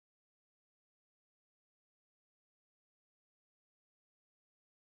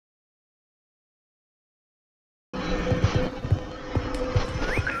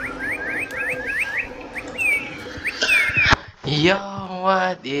Yo,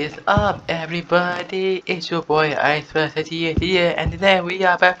 what is up, everybody? It's your boy Ice here, and today we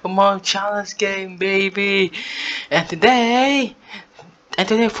are back for more challenge game, baby. And today,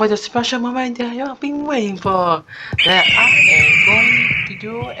 for the special moment that you've been waiting for, that I am going to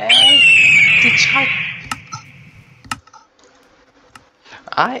do the challenge.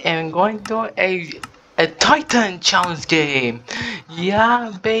 I am going to do a Titan challenge game.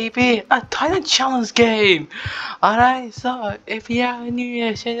 Yeah, baby, a Titan challenge game. Alright, so if you are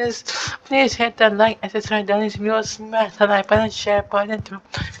new here, please hit the like and subscribe down this video, smash the like button, share button to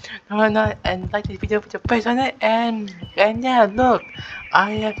and like this video with your face on it, and yeah, look,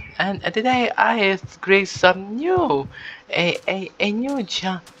 I have and today I have created some new a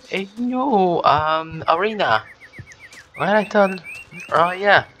new arena. Right, I thought, oh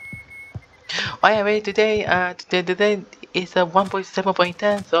yeah. Oh yeah, wait, today is a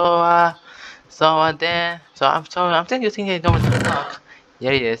 1.7.10, I'm still using a normal clock.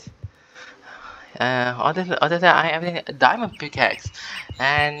 There it is. Other than I have a diamond pickaxe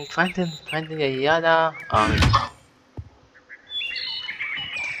and 20 yada.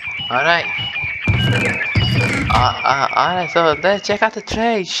 Alright. Alright, so let's check out the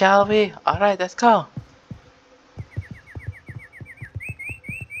trade, shall we? Alright, let's go.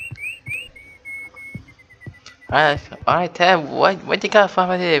 Alright, Tab, what you got for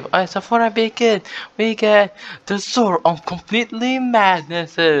me? Alright, so for a begin, we get the sword on completely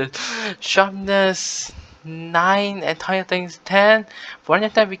madnesses, sharpness 9 and Titan things 10. For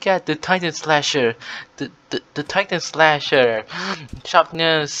next time we get the Titan Slasher, the Titan Slasher,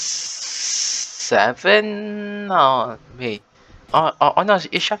 sharpness 7. Oh wait. Oh no,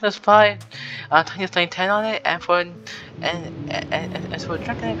 it's sharpness 5, Titan Slane 10 on it, and as for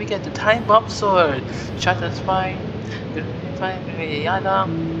Dragon we get the Time Bomb Sword, sharpness 5, yada.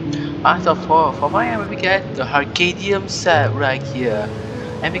 So for fire we get the Arcadium set right here,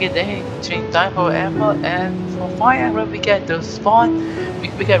 and we get the chain time for ammo, and for fire we get the spawn, we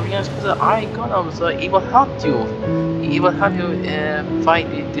get reinforced icon also. It will help you, fight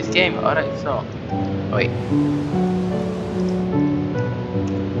this game. Alright, so wait.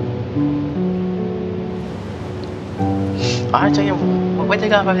 Alright, so what you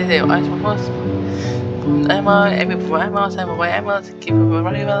got for today? Alright, so first, Emma, keep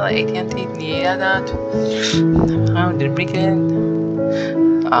running well, AT&T, yeah, that. How did we get?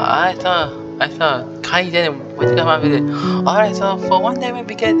 I thought, Kaiden, what you got for today? Alright, so for one day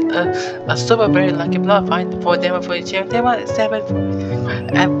we get a super very lucky block, find 4 damage for each damage, 7,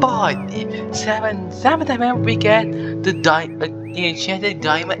 and but 7 damage we get the enchanted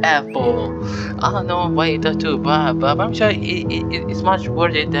diamond apple. I don't know why it does too, but I'm sure it's much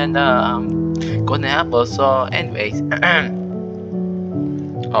worth it than golden apple. So, anyways,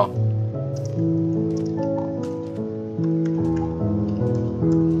 oh.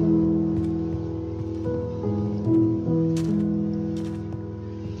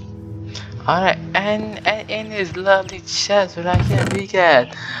 Alright, and in this lovely chest right here we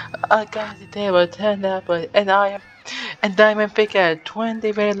get a gassy table, 10 apple, and diamond pick at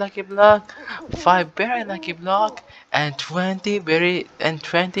 20 very lucky block, 5 very lucky block, and 20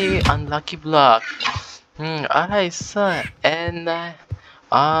 unlucky block. Alright, so and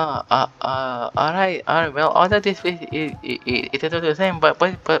alright, well, all of this is the same, but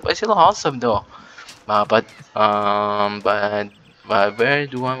it's still awesome though. But where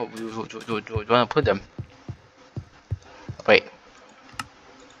do I want to put them? Wait.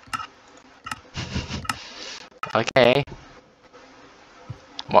 Okay.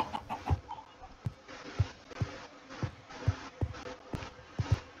 What?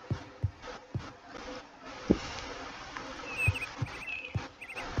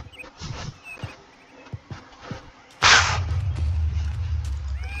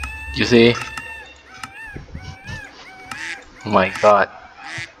 You see? Oh my god.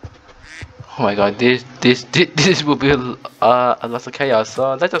 Oh my god, this will be a lot of chaos.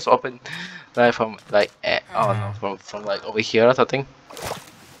 So let's just open from like I don't know, from like over here or something.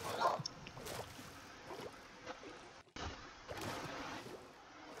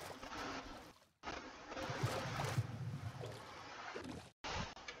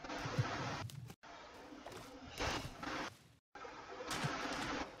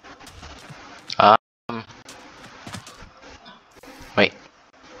 Wait.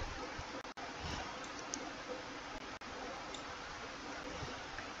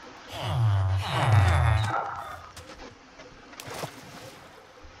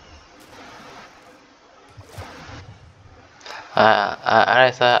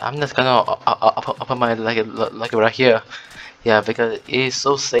 Alright, so I'm just gonna open my like right here. Yeah, because it's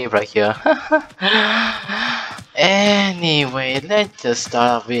so safe right here. Anyway, let's just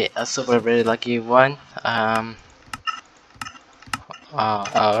start with a super very lucky one. Alright,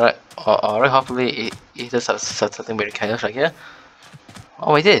 alright. Hopefully, it does something very chaos right here.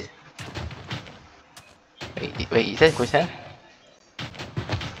 Oh, it did. Wait, is that question?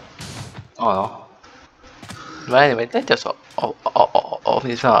 Oh no. But anyway, let's just open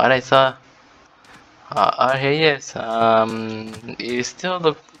this one. Alright, so here he is. It still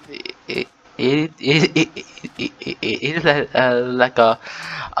look. It it is like a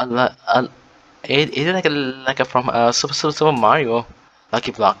it is like a from Super Mario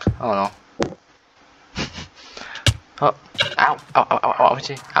Lucky Block. I don't know. Oh, ow, ow, ow, ow,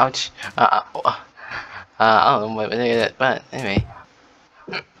 ouch, ouch. I don't know what they did, but anyway.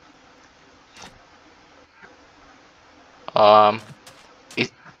 Um,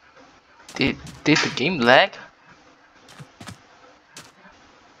 it did the game lag?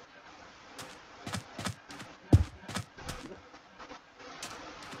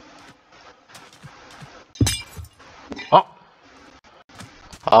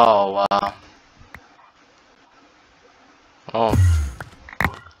 Oh, oh, oh.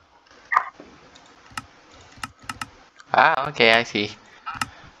 Ah, okay, I see.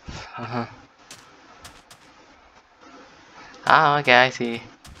 Uh-huh. Ah, okay, I see.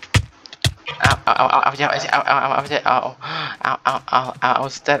 Ow, ow, ow, ow, ow, ow, ow, ow, ow, ow, ow, ow,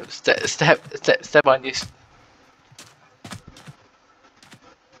 step on this.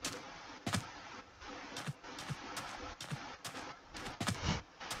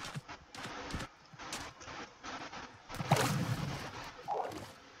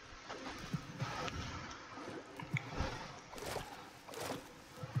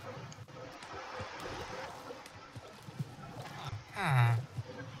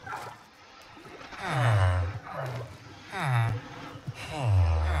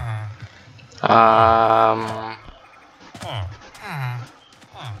 Um,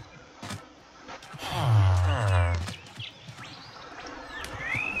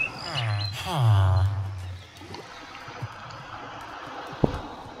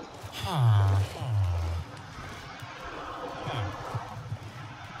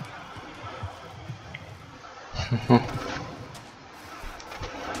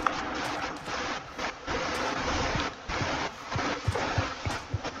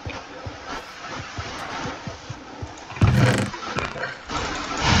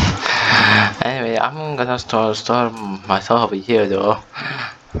 anyway, I'm gonna store myself over here though.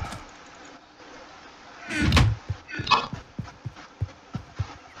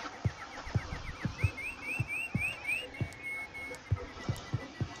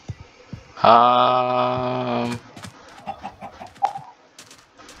 Um,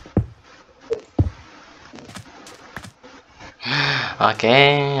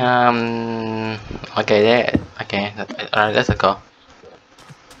 okay, okay, there, okay, alright, let's go.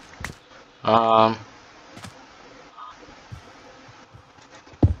 Um,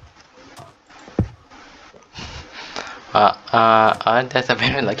 that's a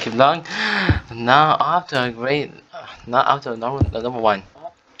very lucky long. Now after a great, now after number one.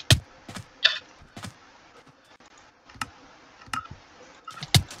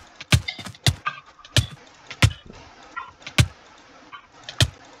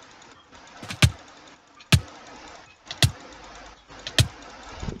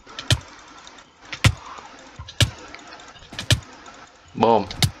 Boom.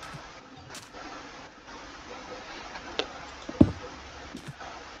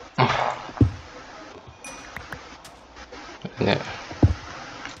 Yeah.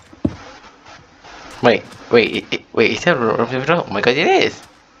 Wait, is that oh my god, it is!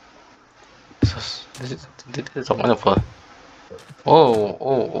 This is so wonderful. Oh,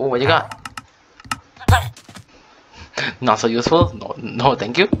 what you got? Not so useful? No,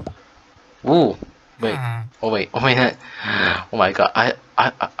 thank you. Ooh, wait, oh wait, oh my god,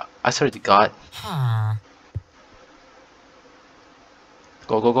 I swear to god.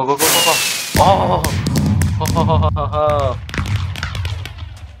 Go. Oh, oh,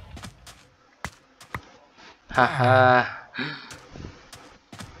 haha.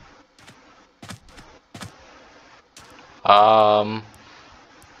 Um,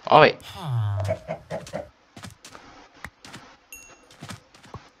 oh wait.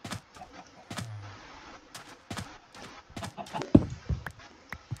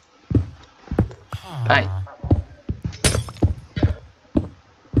 Hi.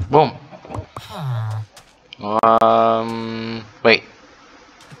 Boom. Wait.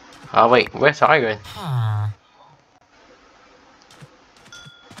 Wait, where's Iron?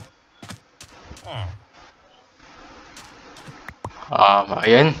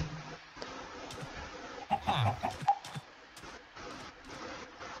 Iron?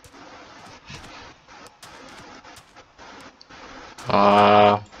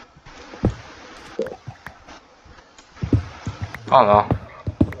 I don't know.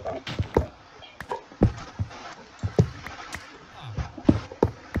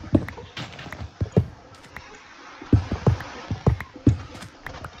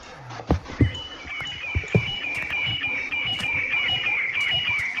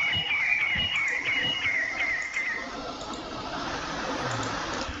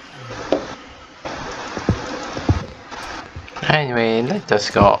 Anyway, let's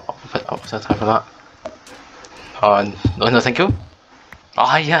just go. What's the time for that? No, no, thank you.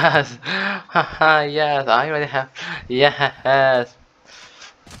 Oh, yes! Haha, yes, I already have. Yes!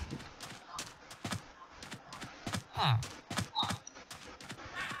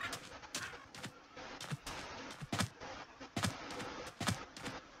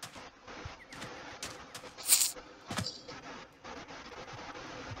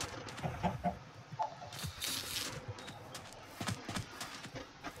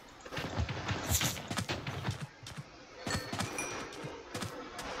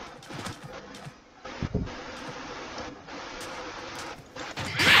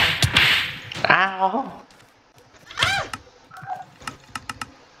 Ow!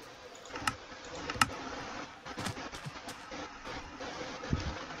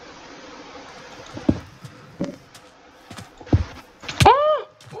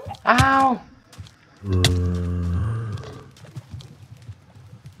 Ow!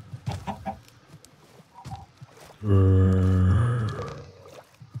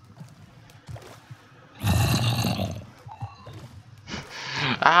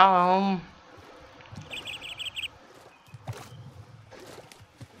 Ow!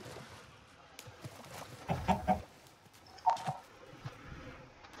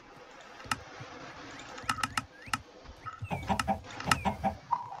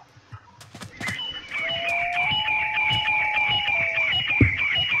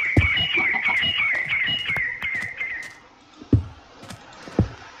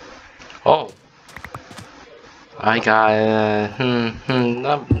 Oh! I got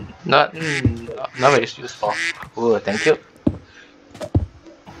not very useful. Oh, thank you.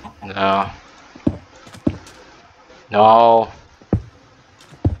 No. No.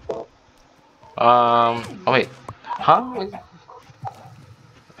 Oh wait. Huh?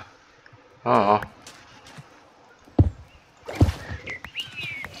 Oh.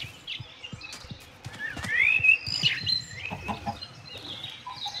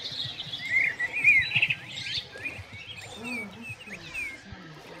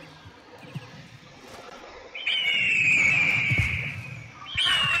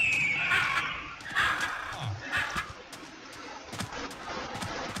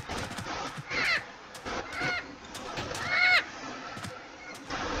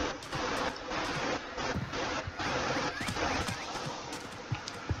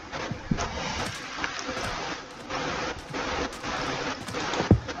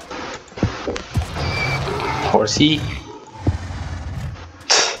 Horsey.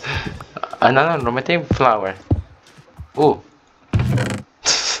 Another romantic flower. Ooh.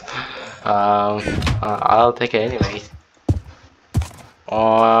 I'll take it anyways.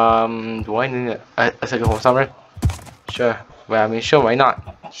 Do I need a second horse summer? Sure. Well, I mean, sure, why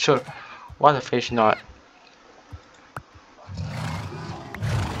not? Sure. What a fish not?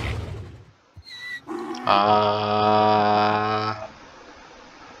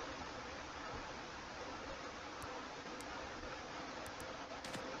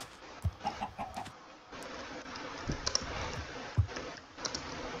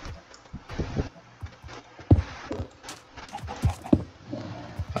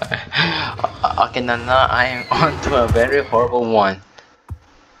 Okay, now I am on to a very horrible one.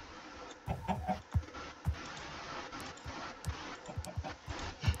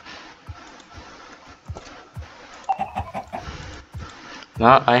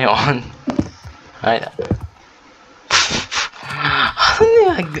 Now I am on. I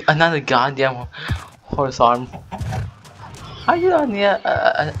don't need another goddamn horse arm. How you don't need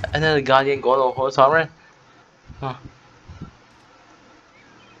another goddamn gold horse armor? Huh.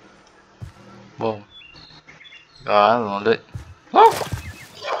 Whoa. I don't know that. Oh!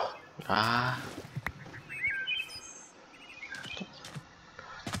 Ah.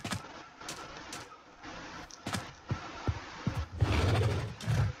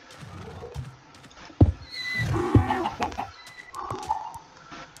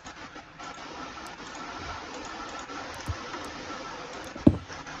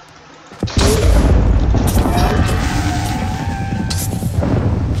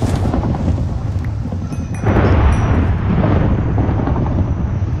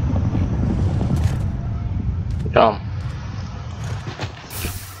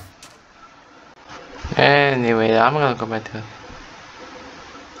 Anyway, I'm gonna go back to.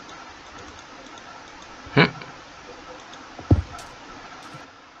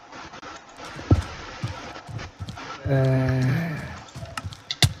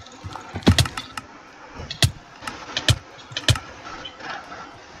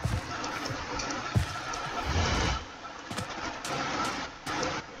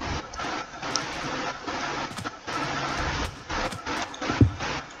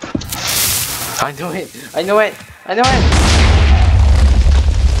 I knew it! I knew it! I knew it!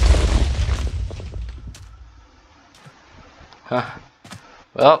 Huh.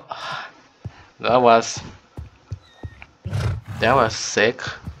 Well, that was sick.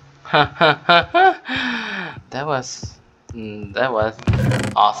 that was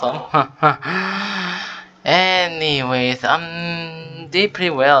awesome. Anyways, I'm did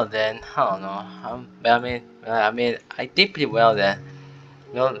pretty well then. I don't know. I did pretty well then.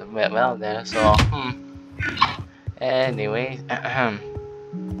 Well then. So Anyways,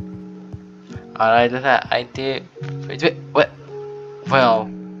 alright, that I did. Wait, what? Well.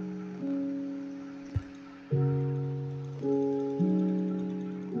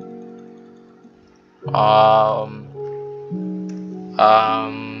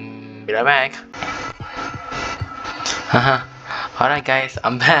 Be right back. Alright guys,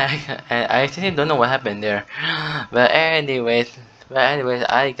 I'm back, and I actually don't know what happened there. But anyways,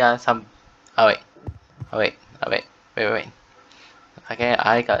 I got some. Oh wait, wait. Okay,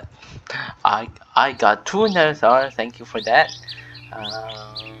 I got 200 stars. Thank you for that.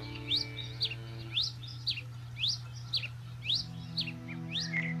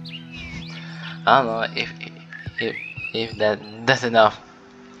 I don't know if that's enough.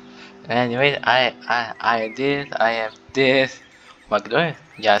 Anyway, I have this. What do I?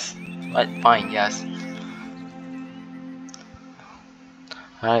 Yes. What? Fine. Yes.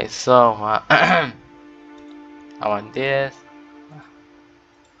 Alright. So I want this.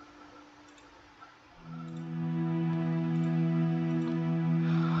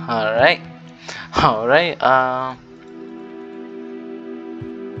 Alright. Alright.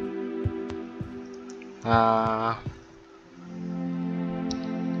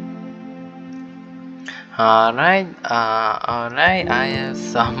 Alright, I have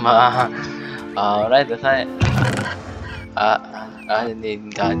some, alright, that's right, I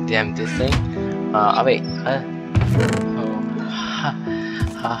need goddamn this thing, wait,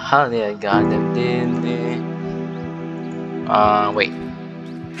 how did I goddamn this, wait,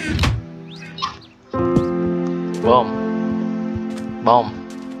 boom,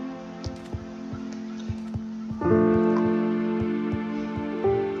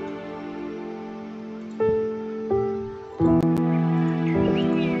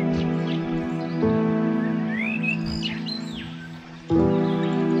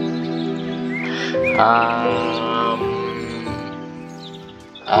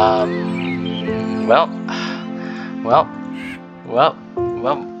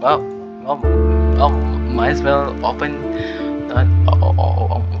 might as well open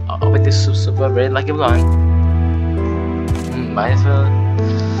this super very lucky one. Might as well.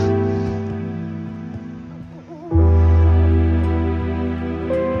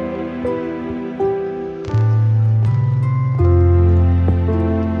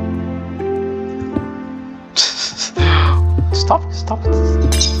 Stop.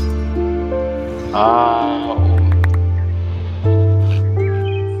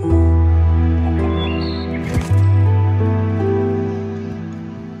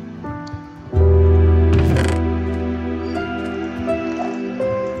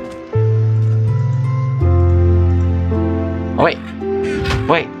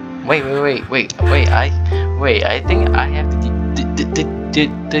 Wait, I think I have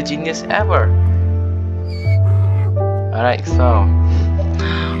the genius ever. Alright, so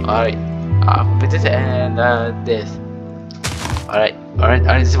with this and this. Alright,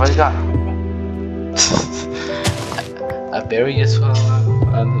 this is what I got. A very useful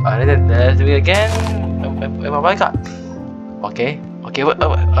alright, let's do it again. What I got? Okay, well,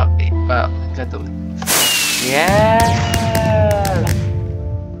 let's do it. Yeah.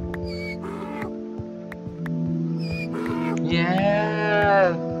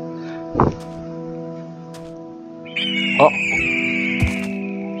 Yeah. Oh.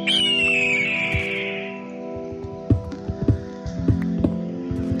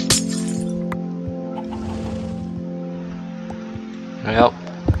 Well.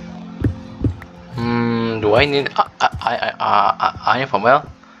 Do I need iron from well?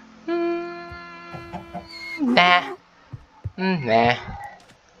 Nah. Nah.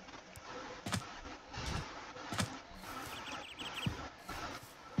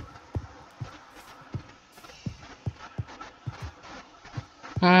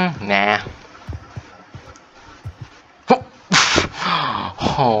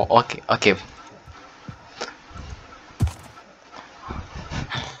 Oh, okay, okay.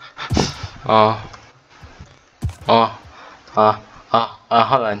 Uh, uh,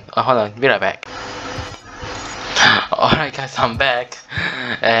 hold on, be right back. Alright guys, I'm back,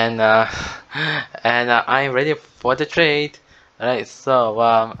 and I'm ready for the trade. Alright, so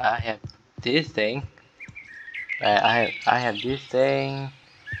I have this thing. I have this thing,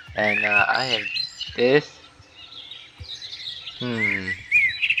 and I have this. Hmm.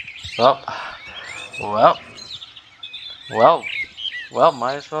 Well, well, well, well.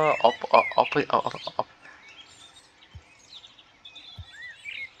 Might as well up.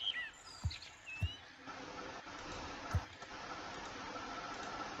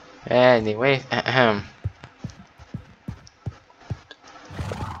 Anyway,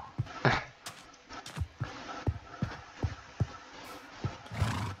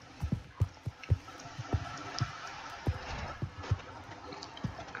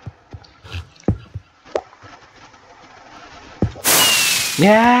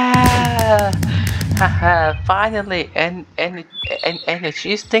 yeah, haha, finally, and a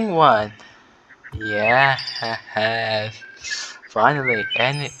cheating one. Yeah, finally,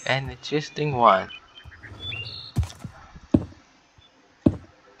 and a cheating one.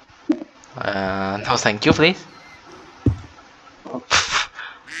 No, thank you, please.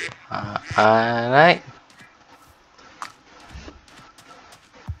 Alright.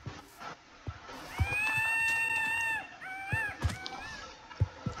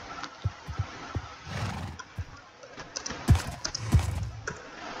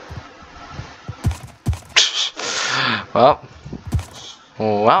 Well,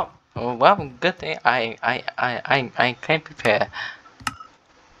 well, good thing I can prepare.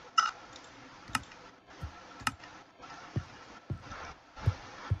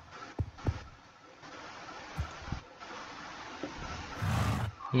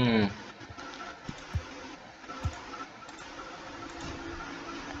 Hmm.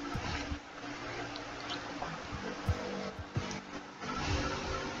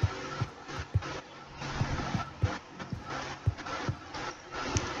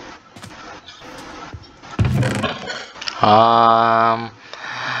 Um.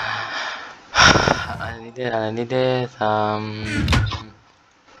 I needed.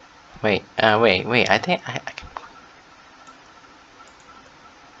 Wait. Wait. I think I can.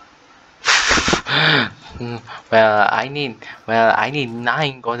 Well, I need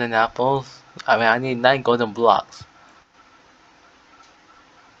 9 golden apples. I need 9 golden blocks.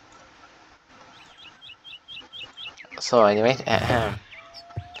 So anyway,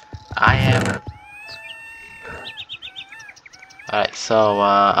 I am. Alright. So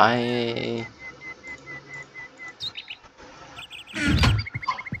I.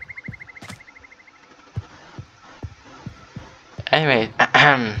 Anyway.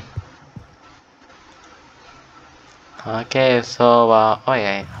 Okay. So oh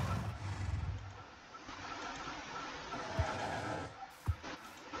yeah.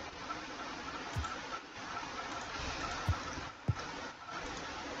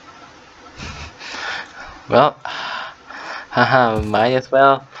 Well. Haha. Might as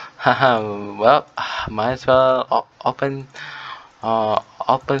well. Haha. Well. Might as well open.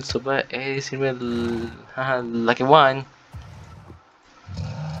 Open Super A Silver. Haha. Lucky one.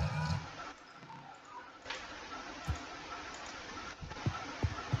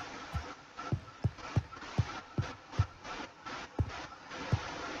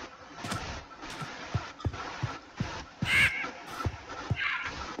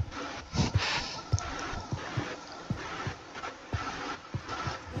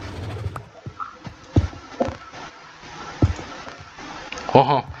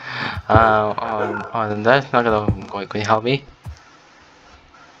 Oh, that's not gonna help me.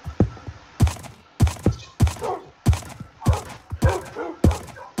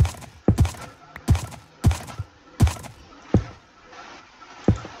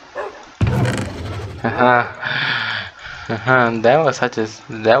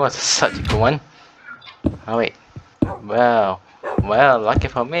 That was such a good one. Oh wait, well, lucky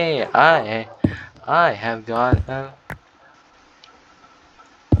for me, I have got.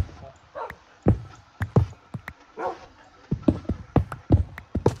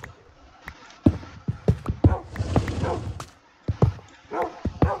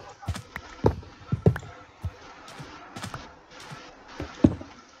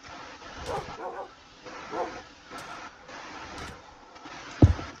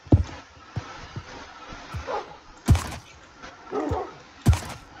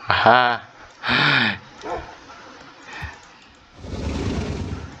 Aha.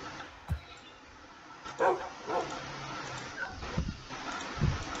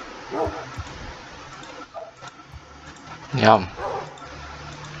 Yum.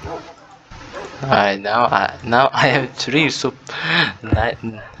 Alright, now I have 3 soup.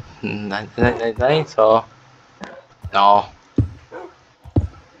 Nine, so no.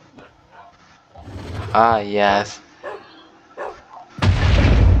 Ah, yes.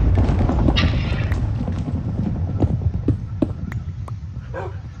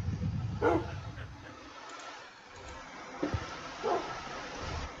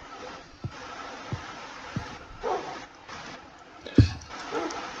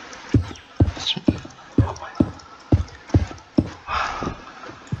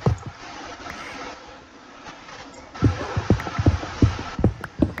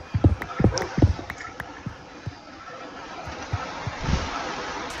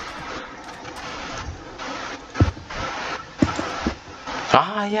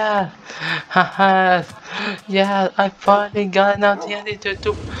 Ah, yeah. Haha. Yeah, I finally got enough TNT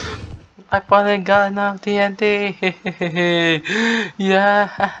to I finally got enough TNT.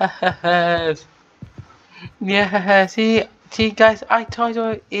 Yes. Yeah, see, guys, I told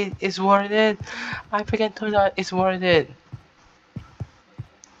you it's worth it. I freaking told you it's worth it.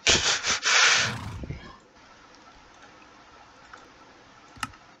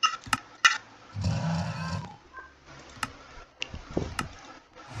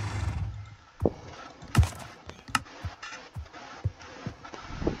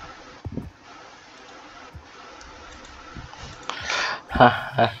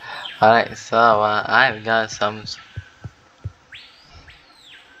 Alright, so I've got some.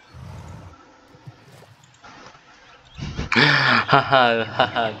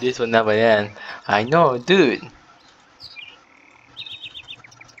 Haha, this will never end. I know, dude.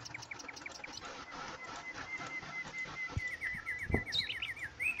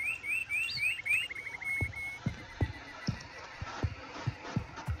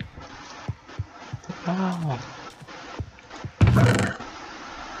 Oh.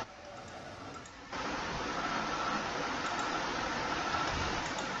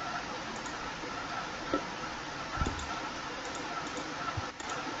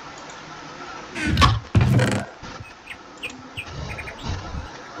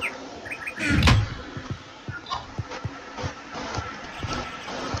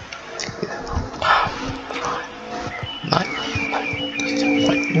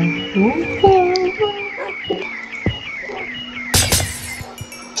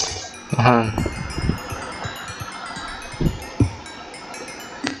 Um,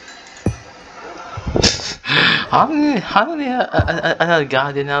 how many another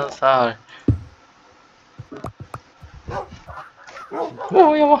guardian dinosaur?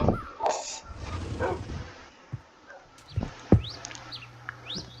 Oh, yeah.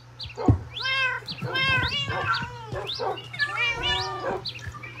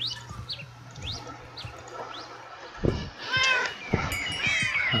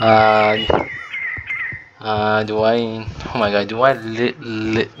 Uh, do I? Oh my God! Do I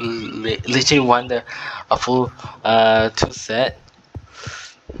literally want a full two set?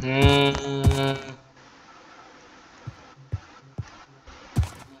 Hmm.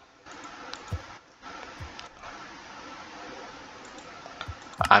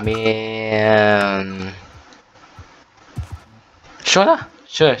 I mean, sure.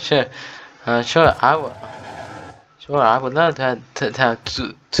 Sure. I would love to have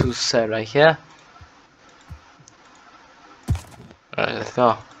two set right here. Alright, let's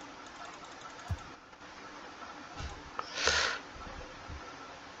go.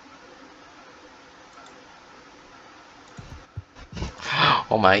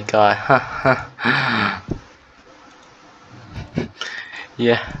 Oh my God.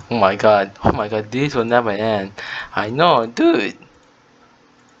 Yeah. Oh my God. Oh my God. This will never end. I know, dude.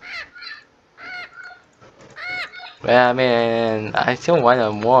 Well, I mean, I still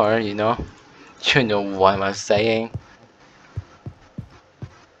want more. You know. You know what I'm saying.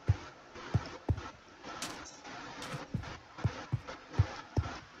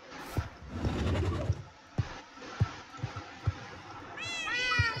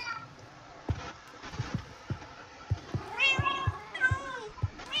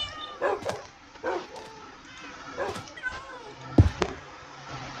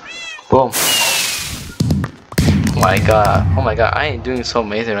 Boom. Oh my God. Oh my God. I ain't doing so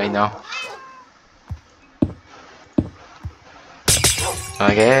amazing right now.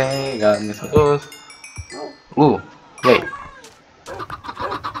 Okay. Got me some those. Ooh. Wait.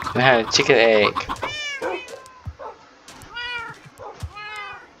 I had a chicken egg.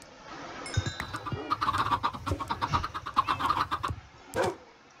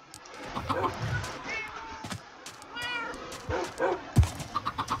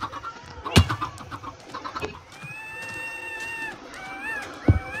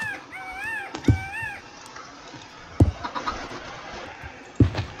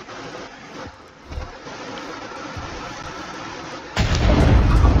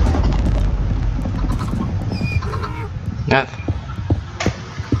 Yeah.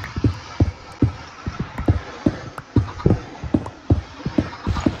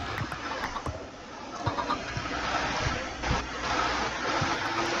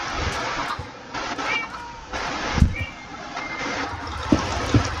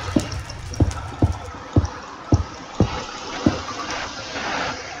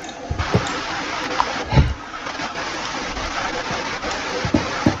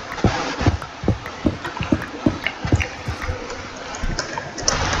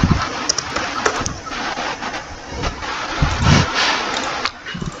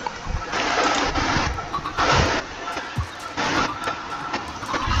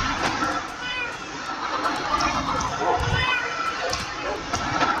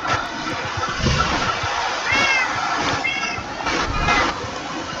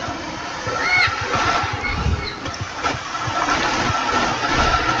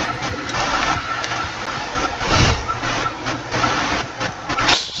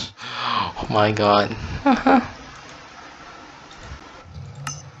 Oh my god.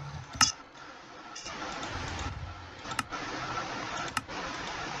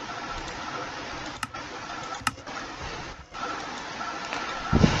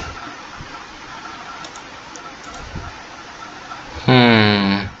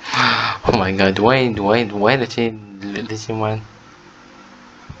 Hmm. Oh my god, why did she want?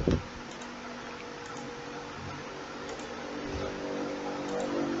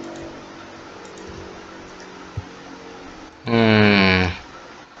 Hmm.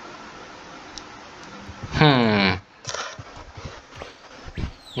 Hmm.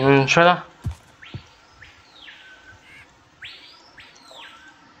 Sure lah.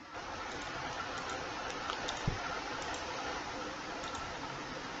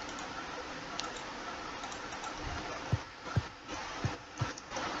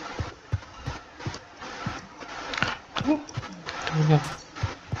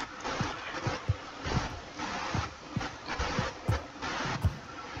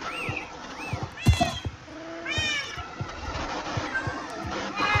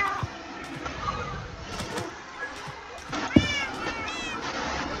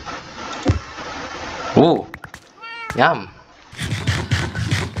 Ooh, yum.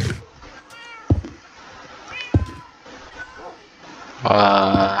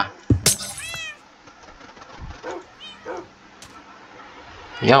 Uh,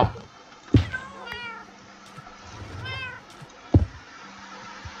 yum.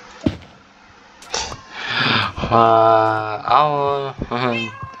 I'll.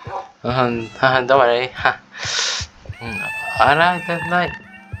 Don't worry. Alright, that night.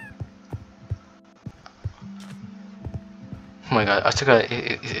 Oh my god, I took a.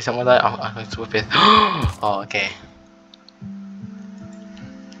 Is someone that I'm going to whip it? Oh, okay.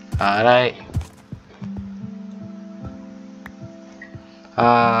 Alright.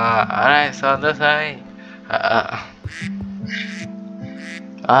 Alright, so let's say.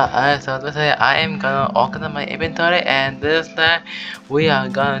 So let's say I am gonna organize my inventory, and this time we are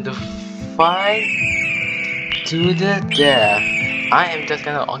gonna to fight to the death. I am just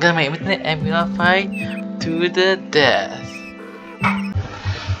gonna organize my inventory and we'll fight to the death.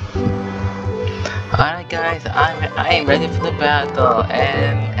 Alright guys, I am ready for the battle,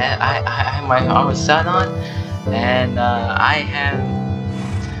 and I have my armor set on, and I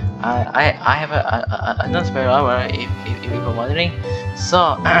have a non-spare armor if you were wondering.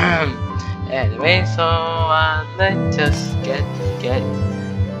 So anyway, so let's just get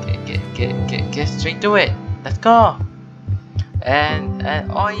straight to it. Let's go. And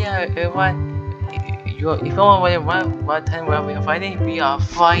oh yeah, everyone, if you want what time we are fighting, we are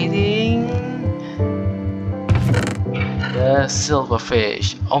fighting the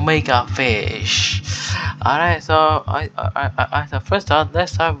silverfish, omega fish. Alright, so so first start,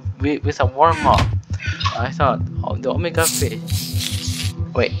 let's start with some warm up. I thought the omega fish.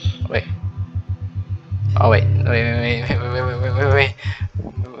 Wait. Oh wait.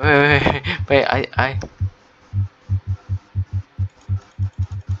 Wait. I.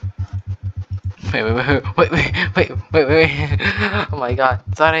 Wait. Oh my god.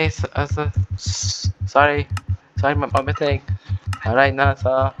 Sorry, my mistake. Alright, now,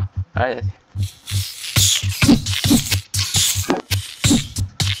 so. Alright.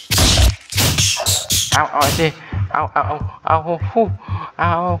 Ow, I see.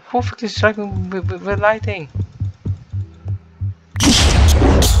 Who freaking striking with lighting?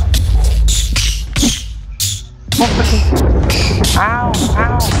 Who freaking. Ow.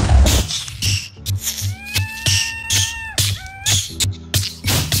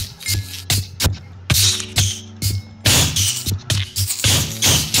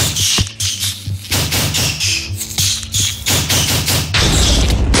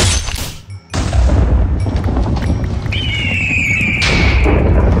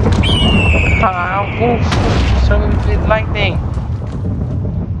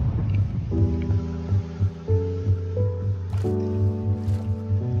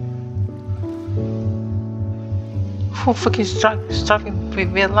 Who fucking striking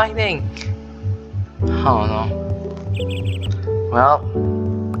with lightning? Oh no.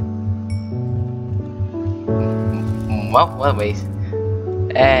 Well, wait.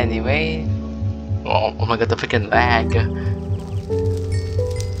 Anyway, oh my god, the freaking lag.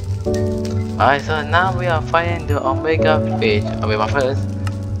 Alright, so now we are fighting the Omega Fish. I'll be my first.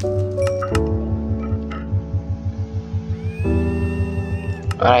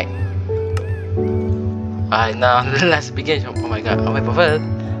 Alright. Alright, now let's begin. Oh my god, I'll be my first.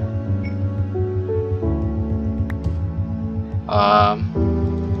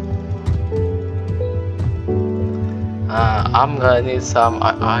 I'm gonna need some.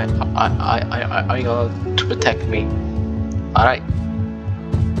 Are you going to protect me? Alright.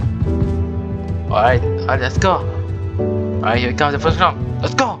 Alright, let's go. Alright, here comes the first round.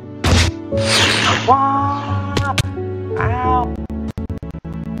 Let's go. Wow! Ow!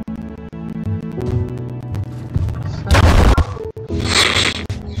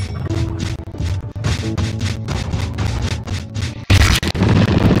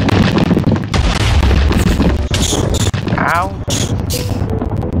 Ow!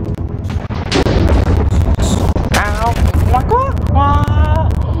 Ow! Oh my god! Wow!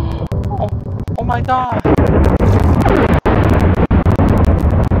 Oh my god!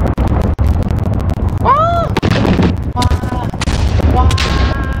 Wow! Wow! Wow!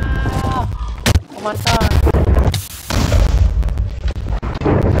 Oh my god!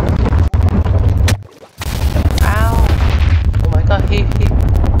 Ow! Oh my god! He.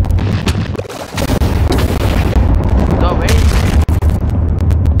 Go away!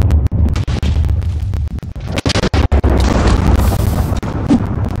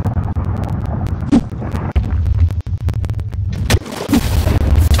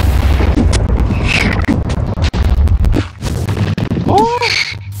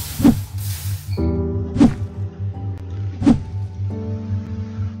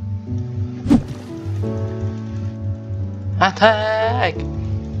 Attack!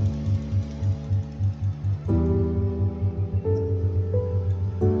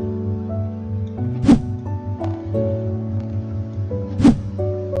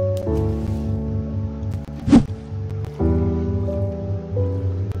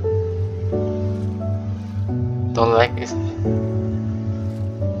 Don't like this.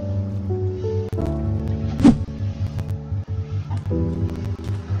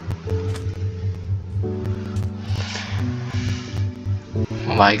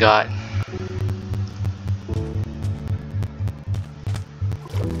 Oh my god.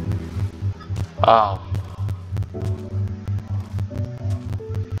 Oh.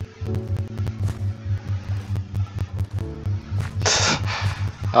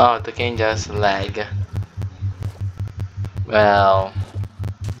 Oh, the game just lag. Well.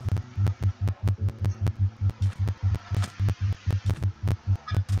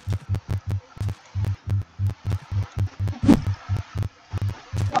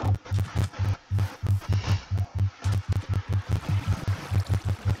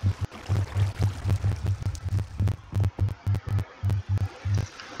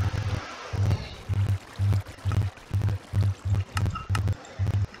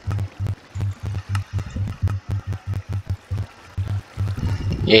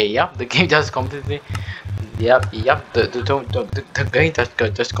 Yep, the game just completely. Yep, the game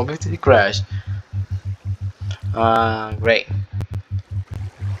just completely crashed. Great.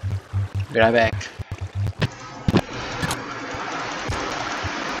 Be right back.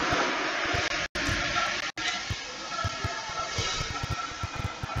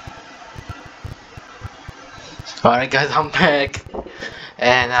 Alright guys, I'm back.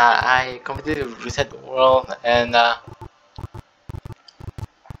 And I completely reset the world and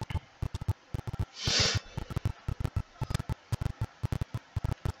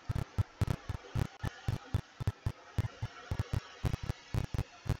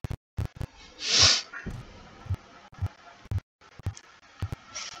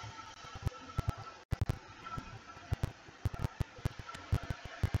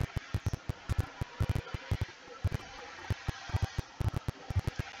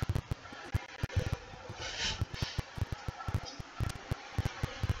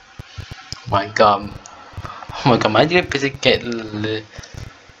my god. Oh my god, my dear PC get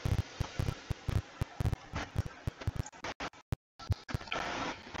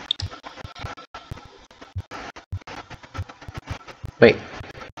wait.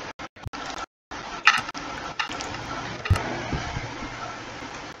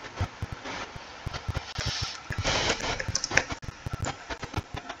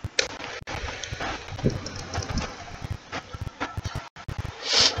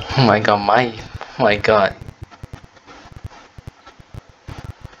 Oh my god, my god.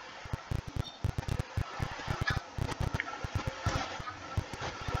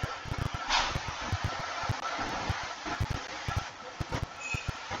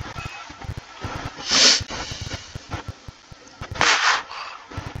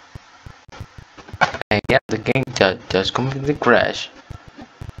 just completely crash.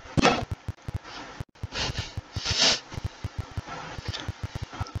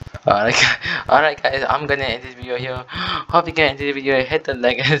 Alright guys, I'm gonna end this video here. Hope you can enjoy the video. Hit the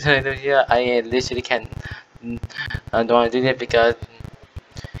like and subscribe the video. I literally can't. I don't want to do that because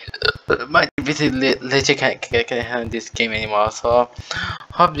my PC literally can't handle this game anymore. So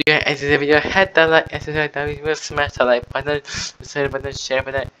hope you guys enjoy the video. Hit the like and subscribe the video. Smash the like button, subscribe button, share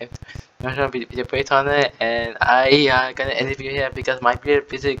button, and video based on it. And I gonna end the video here because my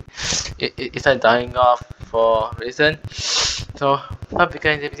PC is dying off for a reason. So hope you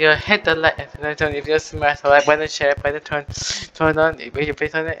guys enjoy the video. Hit the like and subscribe if you smash the like button, share button, turn on video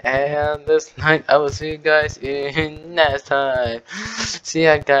based on it. And this night I will see you guys in next time. See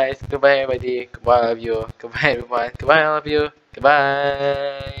ya guys. Goodbye everybody. Goodbye all of you. Goodbye everyone. Goodbye all of you.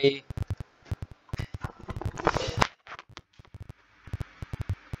 Goodbye.